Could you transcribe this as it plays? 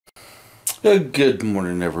Good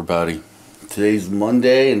morning, everybody. Today's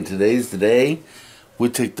Monday, and today's the day we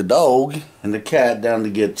take the dog and the cat down to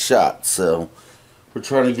get shot. So we're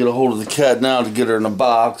trying to get a hold of the cat now to get her in a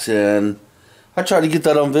box, and I tried to get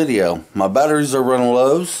that on video. My batteries are running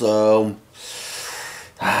low, so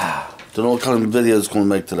don't know what kind of video it's going to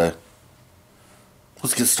make today.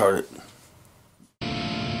 Let's get started.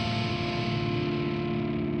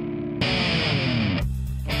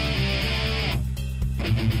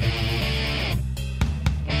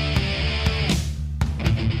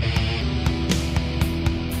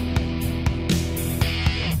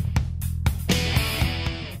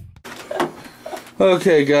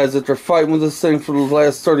 Okay, guys, after fighting with this thing for the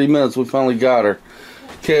last 30 minutes, we finally got her.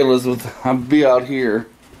 Okay, Elizabeth, I'll be out here.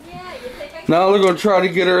 Yeah, now we're going to try to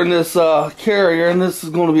get her in this carrier, and this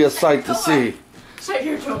is going to be a sight to see. Shut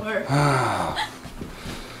your door. Yeah,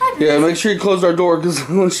 make sure you close our door, because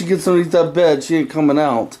when she gets underneath that bed, she ain't coming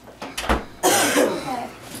out. Okay.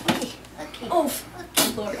 Oh,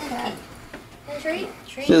 Lord. Okay.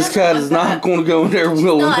 This cat is not going to go in there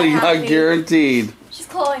willingly, I guaranteed. She's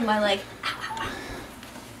clawing my leg.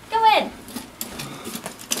 Go in.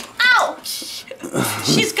 Ouch!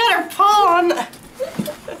 She's got her paw on. Ow,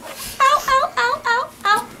 ow, ow, ow,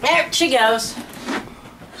 ow. There she goes.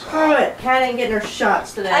 Screw it. Cat ain't getting her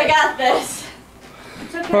shots today. I got this.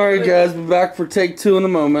 It's okay. Alright, guys, we're back for take 2 in a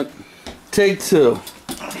moment. Take 2.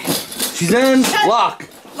 She's in. Lock.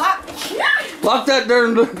 Lock. Lock that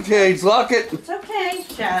darn cage. Lock it. It's okay,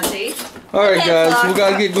 Jazzy. Alright, guys, we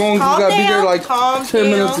gotta get going. We gotta be there like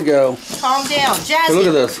 10 minutes ago. Calm down, Jazzy. Hey, look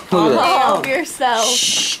at this. Look at this. Help yourself.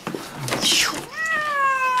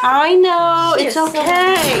 I know. It's so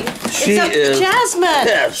okay. She is Jasmine.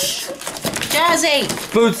 pissed. Jazzy.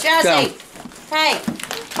 Boots down. Jazzy. Hey,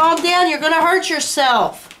 calm down. You're gonna hurt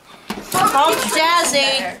yourself. Calm,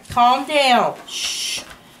 Jazzy. Calm down. Shh.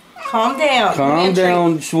 Calm down. Calm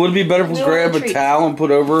down. Would it be better if we Do grab a retreat. towel and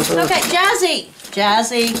put over her? Okay, Jazzy.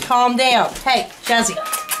 Jazzy, calm down. Hey, Jazzy.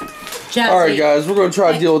 Jazzy. Alright, guys, we're gonna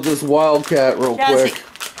try to deal with this wildcat real Jazzy, quick.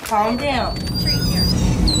 calm down.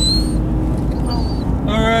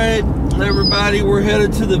 Alright, everybody, we're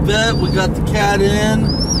headed to the vet. We got the cat in.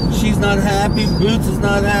 She's not happy. Boots is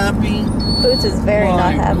not happy. Boots is very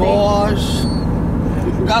not happy. My gosh.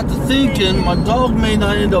 Got to thinking, my dog may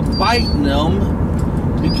not end up biting them,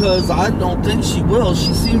 because I don't think she will.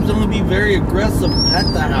 She seems to be very aggressive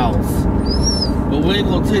at the house. But we ain't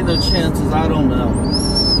gonna take no chances. I don't know.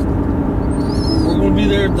 We're gonna be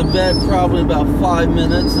there at the vet probably about 5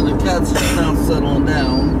 minutes, and the cat's just now settling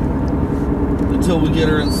down until we get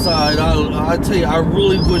her inside. I tell you, I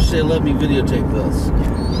really wish they let me videotape this.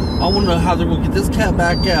 I want to know how they're gonna get this cat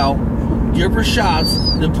back out, give her shots,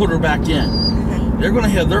 then put her back in. They're gonna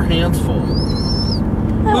have their hands full.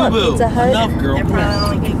 Boo-boo, enough, girl. They're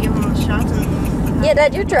probably only gonna give them the shots. Yeah,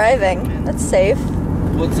 Dad, you're driving. That's safe.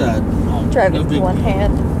 What's that? Oh, Driving with one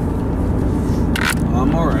hand.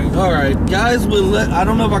 I'm alright. Alright, guys, I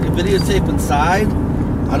don't know if I can videotape inside.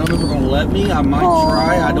 I don't know if they're gonna let me. I might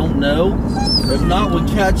try. I don't know. If not, we'll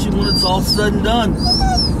catch you when it's all said and done.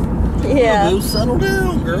 Yeah. Boo, settle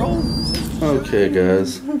down, girl. Okay,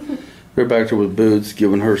 guys. We're back there with Boots,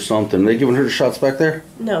 giving her something. They giving her the shots back there?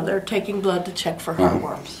 No, they're taking blood to check for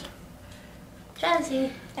heartworms.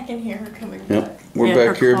 Jazzy, I can hear her coming back. Yep. We're Yeah, back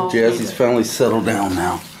her here. claws Jazzy's moving. finally settled down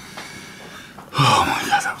now. Oh my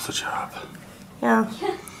God, that was a job. Yeah.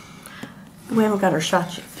 We haven't got her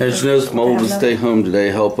shots yet. And she knows Mo to stay home today,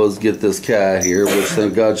 help us get this cat here, which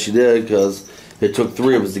thank God she did, because it took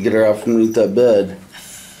 3 of us to get her out from underneath that bed.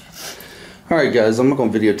 Alright, guys, I'm not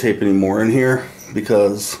going to videotape anymore in here,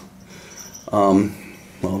 because, well,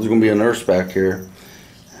 there's going to be a nurse back here,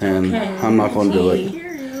 and I'm not going to do it.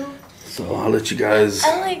 So I'll let you guys...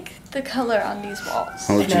 I like the color on these walls.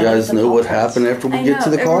 I'll let you guys know what happened after we get to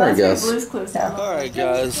the car, I guess. Yeah. Alright,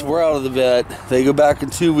 guys, we're out of the vet. They go back in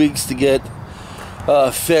 2 weeks to get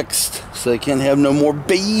fixed, so they can't have no more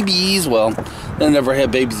babies. Well, they never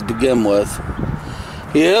had babies to begin with.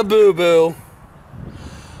 Yeah, boo-boo.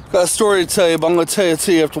 Got a story to tell you, but I'm going to tell it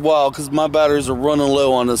to you after a while, because my batteries are running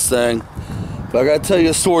low on this thing. But I got to tell you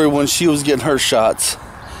a story when she was getting her shots.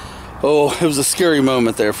 Oh, it was a scary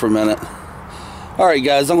moment there for a minute. Alright,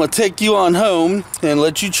 guys, I'm going to take you on home and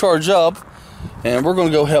let you charge up, and we're going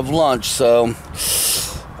to go have lunch. So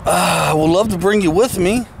I would love to bring you with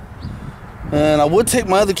me, and I would take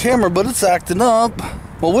my other camera, but it's acting up.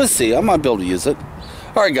 Well, we'll see. I might be able to use it.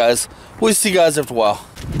 Alright, guys, we'll see you guys after a while.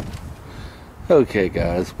 Okay,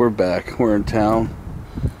 guys, we're back. We're in town.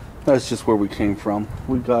 That's just where we came from.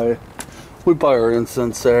 We buy our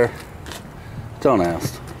incense there. Don't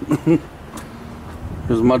ask.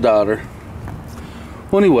 Here's my daughter.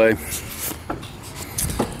 Well, anyway,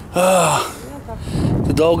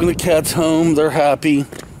 The dog and the cat's home. They're happy.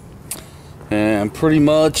 And pretty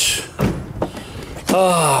much,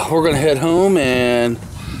 we're going to head home and,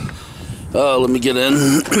 let me get in.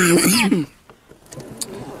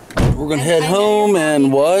 We're going to head home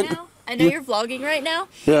and what? Right, I know you're vlogging right now.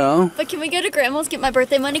 Yeah. But can we go to Grandma's, get my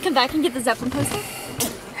birthday money, come back and get the Zeppelin poster?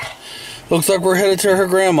 Looks like we're headed to her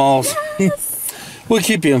grandma's. Yes. We'll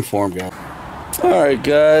keep you informed, guys. Alright,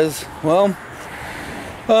 guys. Well,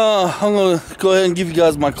 I'm going to go ahead and give you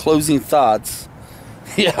guys my closing thoughts.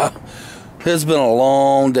 Yeah. It's been a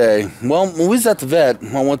long day. Well, when we was at the vet,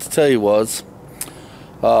 what I want to tell you was,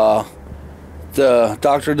 the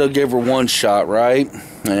doctor gave her one shot, right?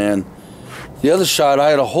 And the other shot, I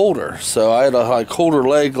had to hold her. So I had to hold her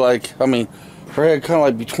leg, her head kind of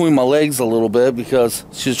like between my legs a little bit because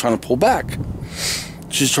she was trying to pull back.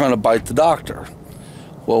 She was trying to bite the doctor.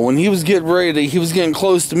 Well, when he was getting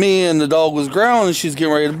close to me and the dog was growling, she was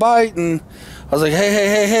getting ready to bite, and I was like,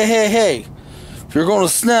 hey. If you're going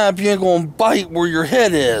to snap, you ain't going to bite where your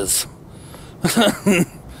head is. But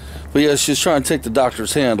yeah, she's trying to take the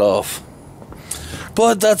doctor's hand off.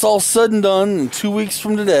 But that's all said and done. In 2 weeks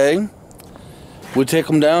from today, we take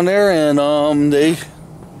them down there and they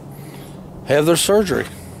have their surgery.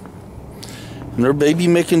 And their baby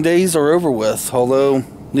making days are over with. Although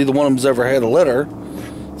neither one of them's ever had a litter.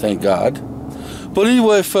 Thank God. But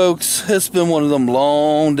anyway, folks, it's been one of them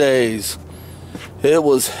long days. It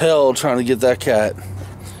was hell trying to get that cat.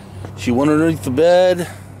 She went underneath the bed.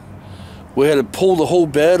 We had to pull the whole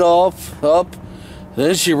bed up.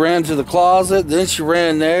 Then she ran to the closet. Then she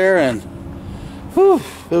ran there, and whew,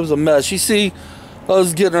 it was a mess. You see, I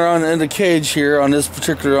was getting her in the cage here on this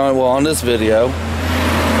on this video.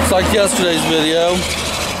 It's like yesterday's video.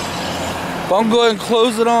 But I'm going to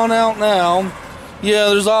close it on out now. Yeah,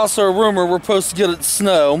 there's also a rumor we're supposed to get it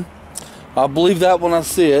snow. I'll believe that when I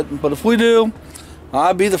see it. But if we do,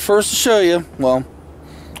 I'll be the first to show you. Well,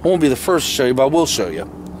 I won't be the first to show you, but I will show you.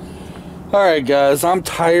 Alright, guys, I'm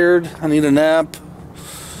tired. I need a nap.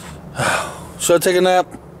 Should I take a nap?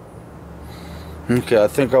 Okay, I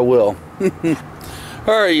think I will.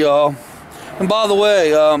 Alright, y'all. And by the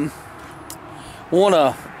way, I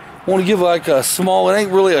want to give like a small, it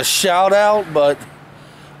ain't really a shout out, but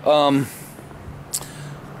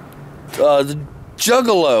the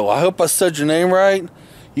Juggalo, I hope I said your name right.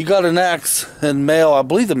 You got an axe in mail, I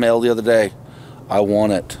believe the mail the other day. I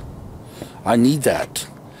want it. I need that.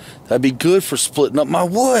 That'd be good for splitting up my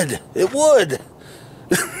wood. It would.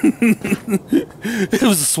 It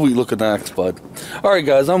was a sweet looking axe, bud. Alright,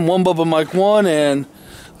 guys, I'm One Bubba Mike 1, and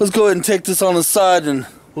let's go ahead and take this on the side and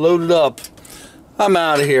load it up. I'm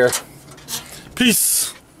out of here. Peace.